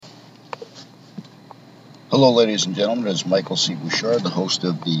Hello, ladies and gentlemen. It is Michael C. Bouchard, the host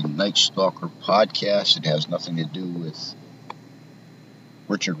of the Night Stalker podcast. It has nothing to do with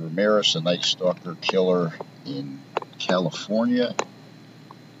Richard Ramirez, the Night Stalker killer in California.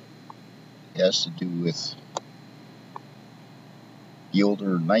 It has to do with the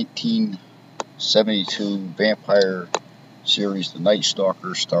older 1972 vampire series, The Night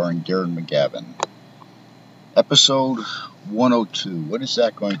Stalker, starring Darren McGavin. Episode 102. What is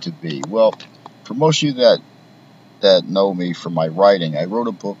that going to be? Well, for most of you that know me from my writing, I wrote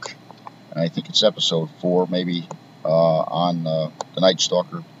a book, and I think it's episode 4, maybe, on the Night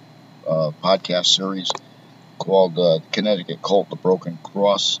Stalker podcast series called The Connecticut Cult, The Broken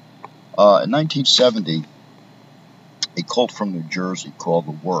Cross. In 1970, a cult from New Jersey called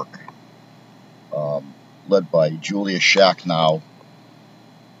The Work, led by Julia Shacknow,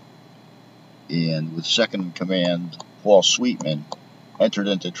 and with second in command Paul Sweetman, entered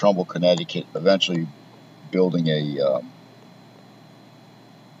into Trumbull, Connecticut, eventually building a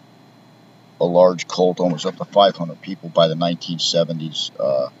large cult, almost up to 500 people by the 1970s,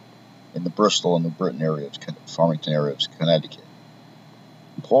 in the Bristol and New Britain areas, Farmington areas, Connecticut.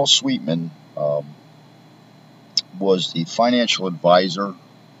 Paul Sweetman was the financial advisor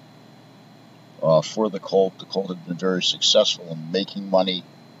for the cult. The cult had been very successful in making money,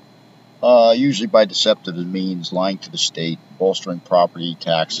 usually by deceptive means, lying to the state, bolstering property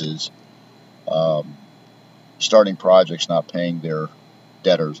taxes, starting projects, not paying their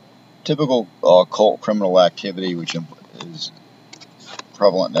debtors. Typical cult criminal activity, which is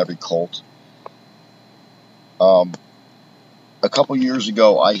prevalent in every cult. A couple years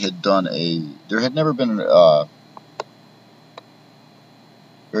ago, I had done there had never been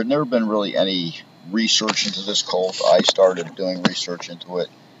really any research into this cult. I started doing research into it,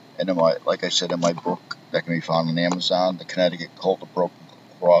 and like I said, in my book that can be found on Amazon, The Connecticut Cult, The Broken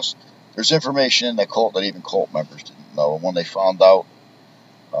Cross, there's information in that cult that even cult members didn't know. And when they found out,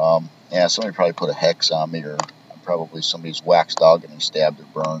 somebody probably put a hex on me, or I'm probably somebody's waxed dog and stabbed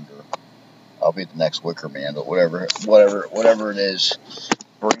or burned, or I'll be the next Wicker Man. But whatever it is,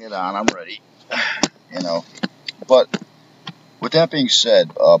 bring it on. I'm ready. But with that being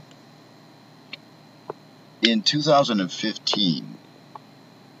said, in 2015,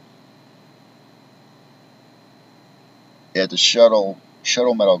 at the Shuttle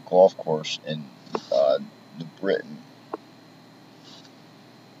Meadow Golf Course in New Britain,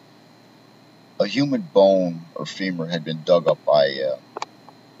 a human bone or femur had been dug up by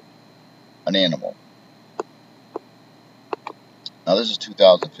an animal. Now, this is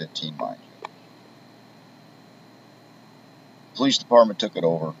 2015, mind you. Police department took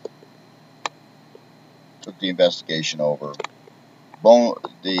the investigation over.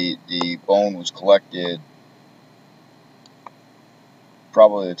 The bone was collected.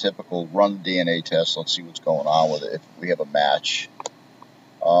 Probably the typical run DNA test. Let's see what's going on with it. If we have a match.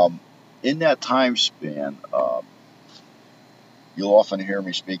 In that time span, you'll often hear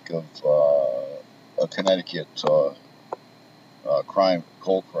me speak of a Connecticut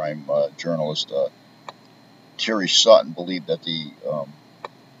cold crime journalist, Terry Sutton, believed that the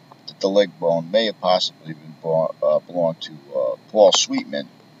leg bone may have possibly been belonged to Paul Sweetman,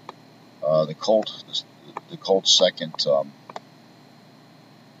 the cult's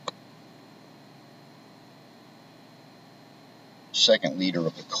second leader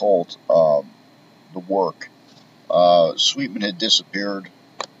of the cult, The Work. Sweetman had disappeared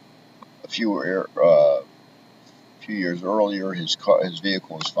a few years earlier. His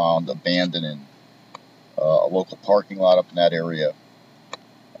vehicle was found abandoned in a local parking lot up in that area.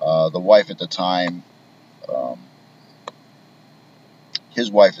 His wife at the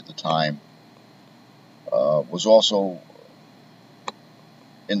time, was also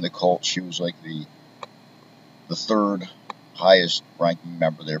in the cult. She was like the third highest ranking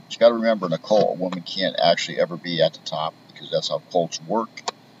member there. But you got to remember, in a cult, a woman can't actually ever be at the top, because that's how cults work.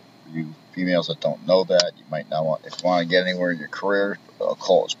 For you females that don't know that, you might not want, if you want to get anywhere in your career, a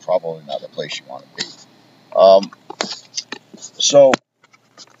cult is probably not the place you want to be. So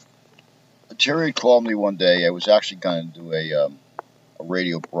Terry called me one day. I was actually going to do a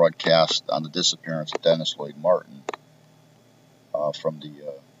radio broadcast on the disappearance of Dennis Lloyd Martin from the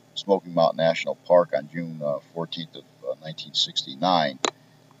Smoky Mountain National Park on June 14th of 1969.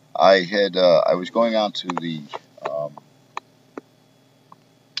 I was going on to the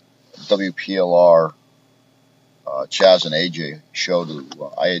WPLR Chaz and AJ show.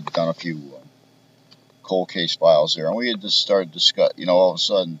 I had done a few cold case files there, and we had just started discussing. All of a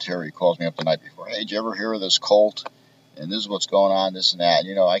sudden, Terry calls me up the night before. Hey, did you ever hear of this cult? And this is what's going on, this and that.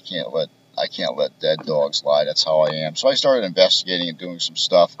 And, I can't let dead dogs lie. That's how I am. So I started investigating and doing some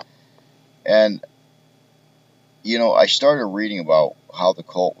stuff, and I started reading about how the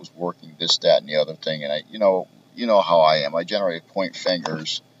cult was working, this, that, and the other thing, and you know how I am. I generally point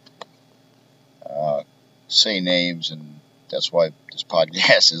fingers, uh, say names, and that's why this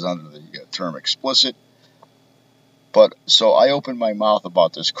podcast is under the term explicit. But so I opened my mouth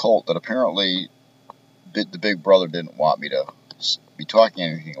about this cult that apparently the Big Brother didn't want me to be talking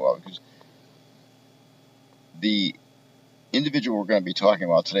anything about, because the individual we're going to be talking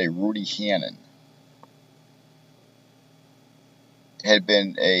about today, Rudy Hannon, had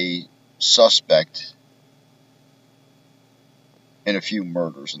been a suspect in a few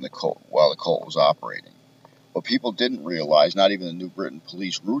murders in the cult while the cult was operating. What people didn't realize, not even the New Britain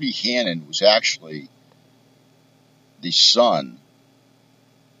police, Rudy Hannon was actually the son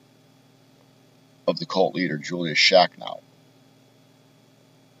of the cult leader, Julius Shacknow.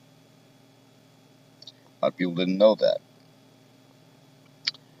 A lot of people didn't know that.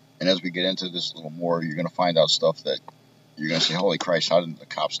 And as we get into this a little more, you're going to find out stuff that you're going to say, holy Christ, how didn't the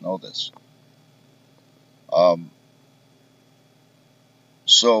cops know this?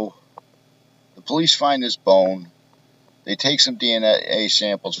 So the police find this bone. They take some DNA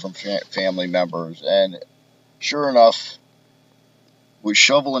samples from family members, and sure enough, with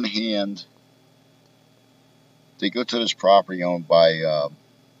shovel in hand, they go to this property owned by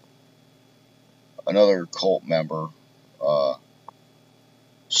another cult member,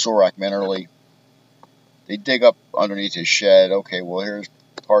 Sorak Minerly. They dig up underneath his shed. Okay, well, here's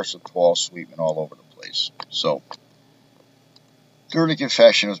parts of Paul Sweetman all over the place. So during the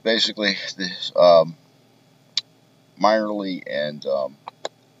confession, it was basically this, Minerly and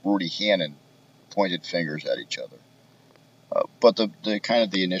Rudy Hannon pointed fingers at each other. But the kind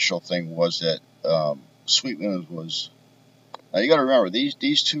of the initial thing was that Sweetman was. Now you got to remember,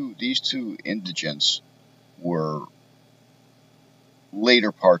 these two indigents were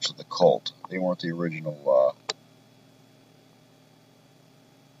later parts of the cult. They weren't the original.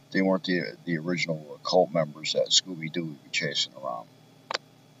 They weren't the original cult members that Scooby-Doo would be chasing around.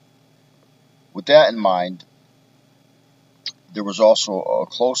 With that in mind, there was also a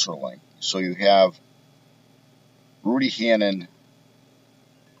closer link. So you have Rudy Hannon,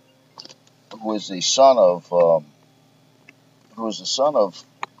 who was the son of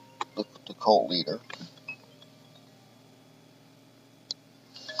the cult leader.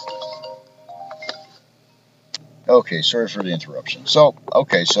 Okay, sorry for the interruption. So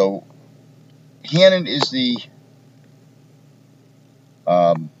Hannon is the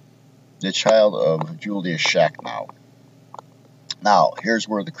child of Julius Shacknow. Now, here's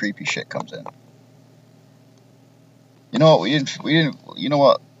where the creepy shit comes in. You know what? You know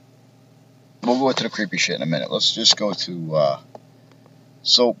what? We'll go into the creepy shit in a minute. Let's just go to.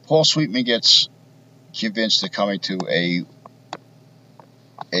 So Paul Sweetman gets convinced to coming to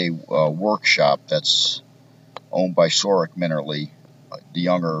a workshop that's owned by Sorak Minerly, the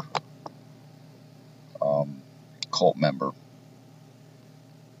younger cult member.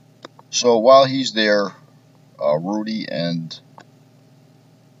 So while he's there, Rudy and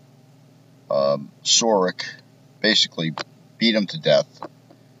Sorak basically beat him to death.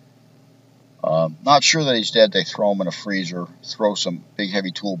 Not sure that he's dead. They throw him in a freezer, throw some big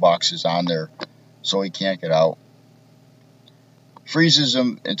heavy toolboxes on there so he can't get out. Freezes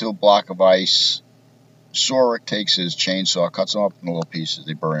him into a block of ice. Sorak takes his chainsaw, cuts him up in little pieces.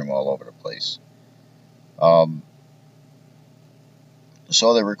 They bury him all over the place.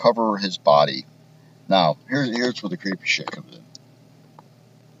 So they recover his body. Now, here's where the creepy shit comes in.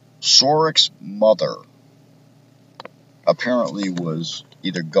 Sorak's mother apparently was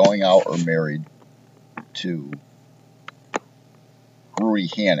either going out or married to Rudy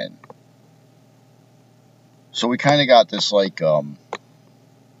Hannon. So we kind of got this like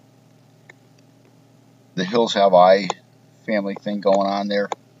the Hills Have Eye family thing going on there.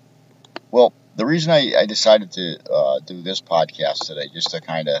 Well, the reason I decided to do this podcast today, just to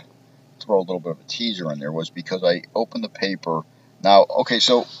kind of throw a little bit of a teaser in there, was because I opened the paper. Now, okay,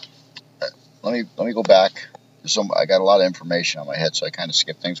 so let me go back. I got a lot of information on my head, so I kind of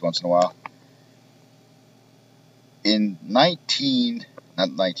skip things once in a while. In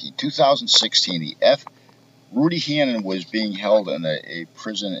 2016, Rudy Hannon was being held in a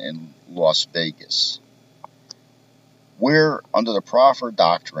prison in Las Vegas, where, under the Proffer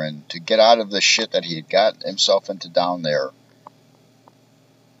Doctrine, to get out of the shit that he had got himself into down there,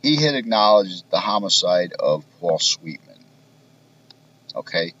 he had acknowledged the homicide of Paul Sweetman.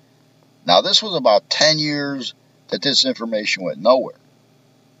 Okay? Now, this was about 10 years that this information went nowhere.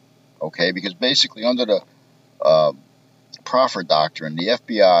 Okay? Because basically, under the Proffer Doctrine, the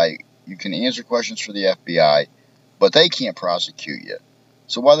FBI, you can answer questions for the FBI, but they can't prosecute you.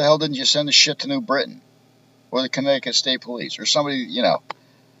 So why the hell didn't you send the shit to New Britain? or the Connecticut State Police, or somebody, you know.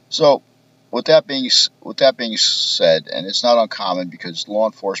 So, with that being said, and it's not uncommon because law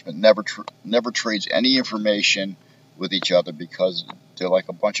enforcement never trades any information with each other because they're like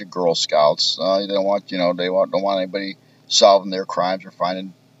a bunch of Girl Scouts. They don't want don't want anybody solving their crimes or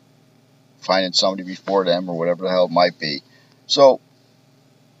finding somebody before them or whatever the hell it might be. So,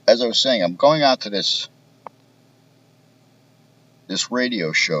 as I was saying, I'm going out to this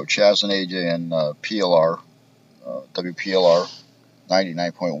radio show, Chaz and AJ and PLR, WPLR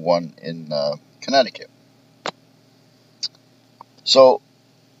 99.1 in Connecticut. So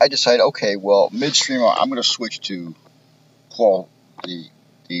I decided, okay, well, midstream, I'm going to switch to Paul, the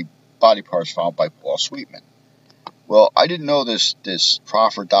body parts found by Paul Sweetman. Well, I didn't know this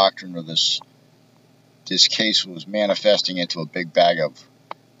proffer doctrine or this case was manifesting into a big bag of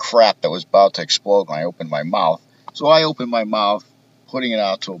crap that was about to explode when I opened my mouth. So I opened my mouth, putting it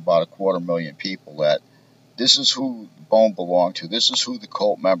out to about 250,000 people that this is who the bone belonged to. This is who the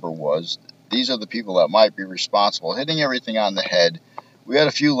cult member was. These are the people that might be responsible. Hitting everything on the head. We had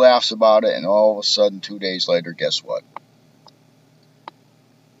a few laughs about it, and all of a sudden, 2 days later, guess what?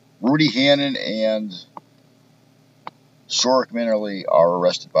 Rudy, Hannon, and Soric Minnerly are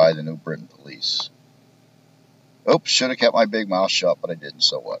arrested by the New Britain police. Oops, should have kept my big mouth shut, but I didn't,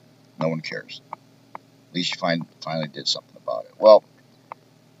 so what? No one cares. At least you finally did something about it. Well,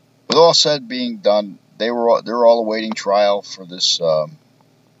 with all said being done, they're all awaiting trial for this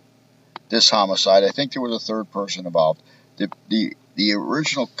homicide. I think there was a third person involved. The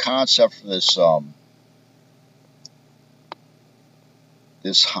original concept for this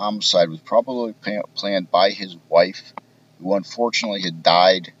homicide was probably planned by his wife, who unfortunately had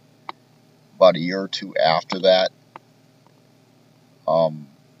died about a year or two after that.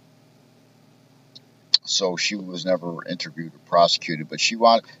 So she was never interviewed or prosecuted, but she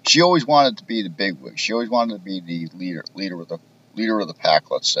always wanted to be the bigwig. She always wanted to be the leader of the pack,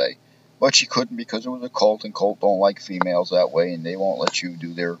 let's say. But she couldn't because it was a cult, and cult don't like females that way, and they won't let you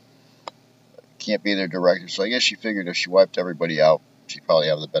can't be their director. So I guess she figured if she wiped everybody out, she'd probably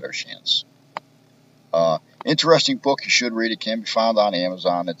have the better chance. Interesting book, you should read it. Can be found on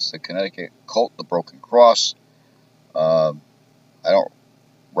Amazon. It's the Connecticut Cult, The Broken Cross. I don't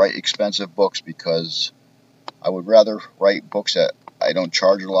write expensive books because I would rather write books that I don't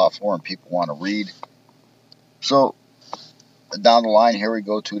charge a lot for and people want to read. So down the line, here we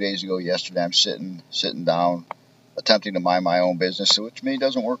go. 2 days ago, yesterday, I'm sitting down, attempting to mind my own business, which to me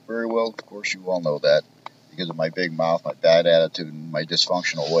doesn't work very well. Of course, you all know that because of my big mouth, my bad attitude, and my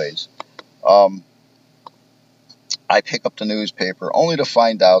dysfunctional ways. I pick up the newspaper only to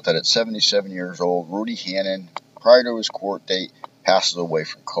find out that at 77 years old, Rudy Hannon, prior to his court date, passes away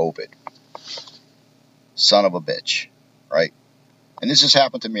from COVID. Son of a bitch, right? And this has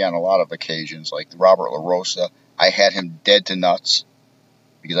happened to me on a lot of occasions, like Robert LaRosa. I had him dead to nuts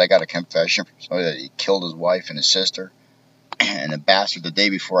because I got a confession from somebody that he killed his wife and his sister. And the bastard, the day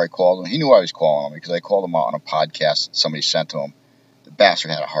before I called him, he knew I was calling him because I called him out on a podcast that somebody sent to him. The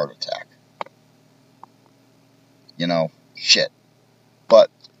bastard had a heart attack. Shit. But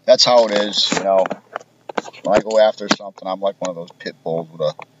that's how it is, When I go after something, I'm like one of those pit bulls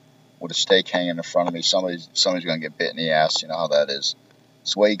with a stake hanging in front of me. Somebody's going to get bit in the ass. You know how that is.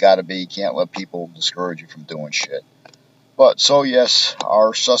 It's the way you got to be. You can't let people discourage you from doing shit. But, so yes,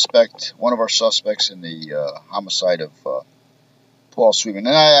 one of our suspects in the homicide of Paul Sweetman,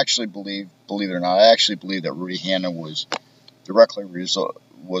 and I actually believe it or not, that Rudy Hannon was a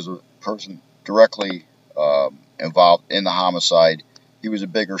person directly involved in the homicide. He was a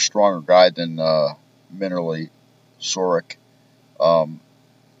bigger, stronger guy than Minnerly, Soric.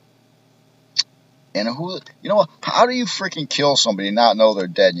 And how do you freaking kill somebody and not know they're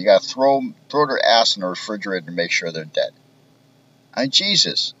dead? You got to throw their ass in the refrigerator to make sure they're dead. I mean,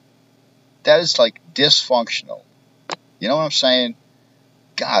 Jesus, that is like dysfunctional. You know what I'm saying?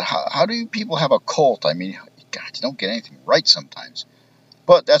 God, how do you people have a cult? I mean, God, you don't get anything right sometimes.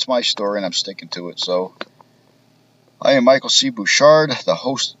 But that's my story, and I'm sticking to it. So, I am Michael C. Bouchard, the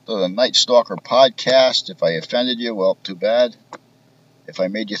host of the Night Stalker podcast. If I offended you, well, too bad. If I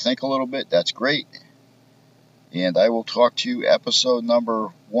made you think a little bit, that's great. And I will talk to you episode number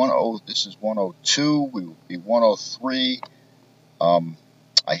 10. This is 102. We will be 103.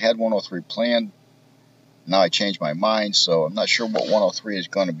 I had 103 planned. Now I changed my mind, so I'm not sure what 103 is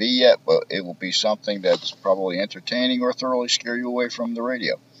going to be yet, but it will be something that's probably entertaining or thoroughly scare you away from the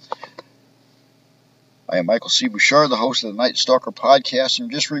radio. I am Michael C. Bouchard, the host of the Night Stalker podcast,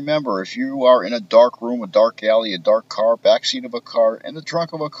 and just remember, if you are in a dark room, a dark alley, a dark car, backseat of a car, in the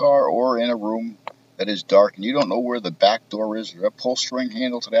trunk of a car, or in a room that is dark and you don't know where the back door is or a pull string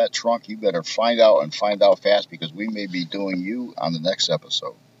handle to that trunk, you better find out and find out fast, because we may be doing you on the next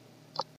episode.